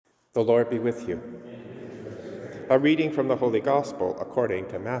The Lord be with you. A reading from the Holy Gospel according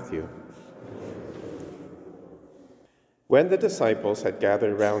to Matthew. When the disciples had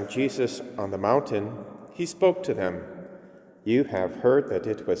gathered around Jesus on the mountain, he spoke to them. "You have heard that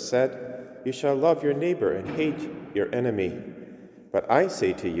it was said, 'You shall love your neighbor and hate your enemy.' But I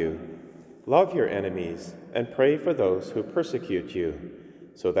say to you, love your enemies and pray for those who persecute you,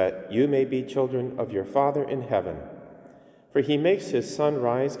 so that you may be children of your Father in heaven. For he makes his sun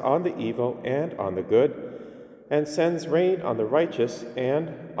rise on the evil and on the good, and sends rain on the righteous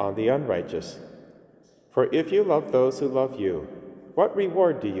and on the unrighteous. For if you love those who love you, what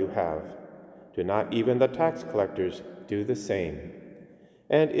reward do you have? Do not even the tax collectors do the same?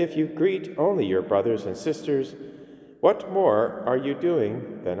 And if you greet only your brothers and sisters, what more are you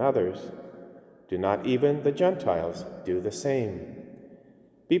doing than others? Do not even the Gentiles do the same?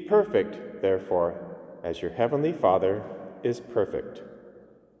 Be perfect, therefore, as your heavenly Father is perfect."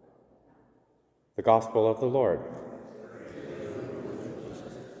 The Gospel of the Lord.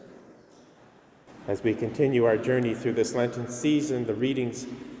 As we continue our journey through this Lenten season, the readings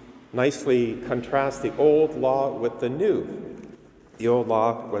nicely contrast the old law with the new. The old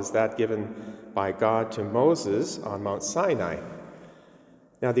law was that given by God to Moses on Mount Sinai.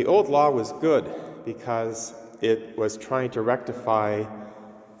 Now, the old law was good because it was trying to rectify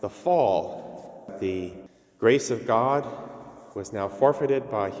the fall. The grace of God was now forfeited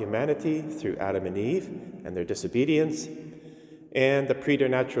by humanity through Adam and Eve and their disobedience, and the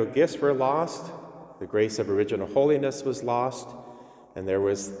preternatural gifts were lost. The grace of original holiness was lost, and there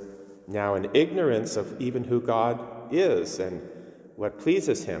was now an ignorance of even who God is and what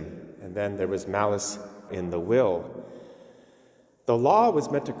pleases him, and then there was malice in the will. The law was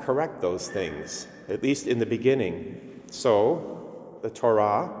meant to correct those things, at least in the beginning. So, the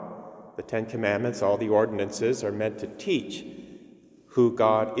Torah, the Ten Commandments, all the ordinances are meant to teach who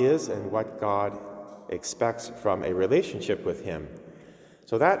God is and what God expects from a relationship with him.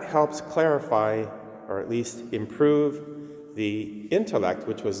 So that helps clarify, or at least improve, the intellect,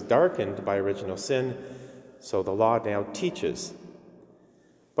 which was darkened by original sin. So the law now teaches.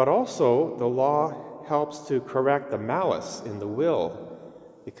 But also, the law helps to correct the malice in the will,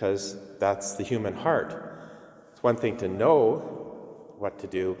 because that's the human heart. It's one thing to know what to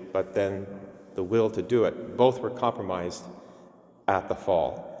do, but then the will to do it. Both were compromised at the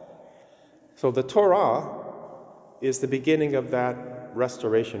fall. So the Torah is the beginning of that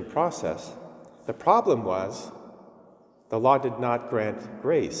restoration process. The problem was the law did not grant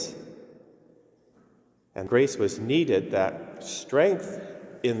grace. And grace was needed, that strength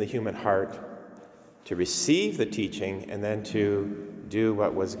in the human heart to receive the teaching and then to do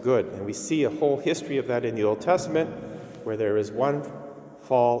what was good. And we see a whole history of that in the Old Testament, where there is one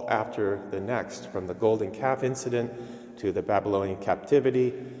fall after the next, from the golden calf incident to the Babylonian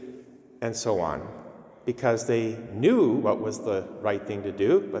captivity, and so on, because they knew what was the right thing to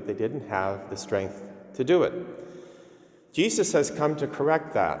do, but they didn't have the strength to do it. Jesus has come to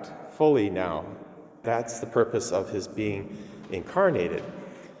correct that fully now. That's the purpose of his being incarnated.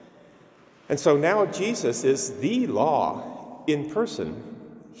 And so now Jesus is the law in person.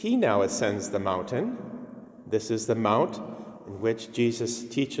 He now ascends the mountain. This is the mount in which Jesus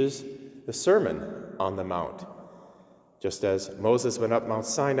teaches the Sermon on the Mount. Just as Moses went up Mount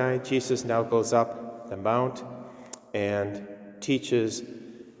Sinai, Jesus now goes up the mount and teaches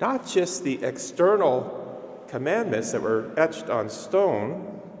not just the external commandments that were etched on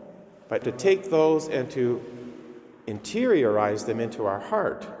stone, but to take those and to interiorize them into our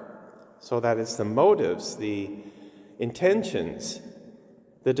heart, so that it's the motives, the intentions,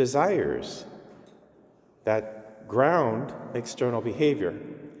 the desires that ground external behavior.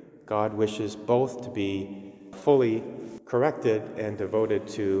 God wishes both to be fully corrected and devoted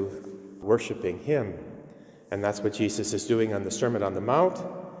to worshiping him. And that's what Jesus is doing on the Sermon on the Mount.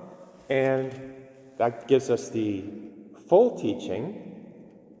 And that gives us the full teaching.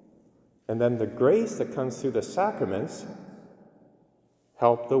 And then the grace that comes through the sacraments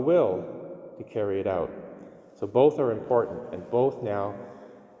help the will to carry it out. So both are important, and both now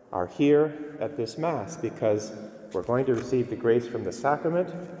are here at this Mass, because we're going to receive the grace from the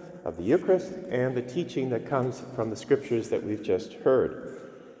sacrament of the Eucharist and the teaching that comes from the scriptures that we've just heard.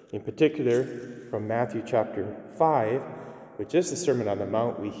 In particular, from Matthew chapter 5, which is the Sermon on the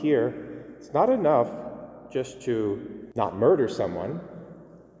Mount, we hear it's not enough just to not murder someone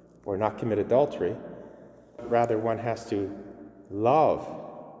or not commit adultery. Rather, one has to love,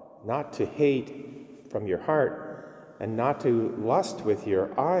 not to hate from your heart, and not to lust with your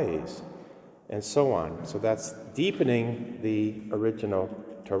eyes, and so on. So that's deepening the original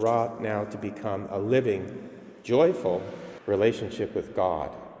Torah now to become a living, joyful relationship with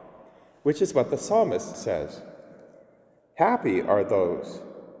God. which is what the psalmist says. Happy are those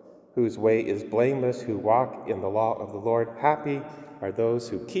whose way is blameless, who walk in the law of the Lord. Happy are those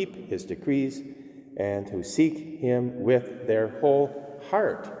who keep his decrees and who seek him with their whole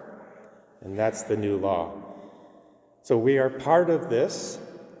heart. And that's the new law. So we are part of this.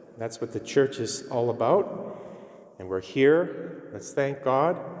 That's what the church is all about. And we're here. Let's thank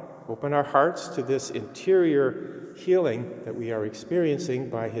God. Open our hearts to this interior healing that we are experiencing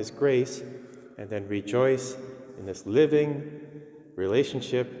by his grace, and then rejoice in this living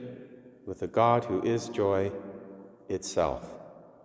relationship with the God who is joy itself.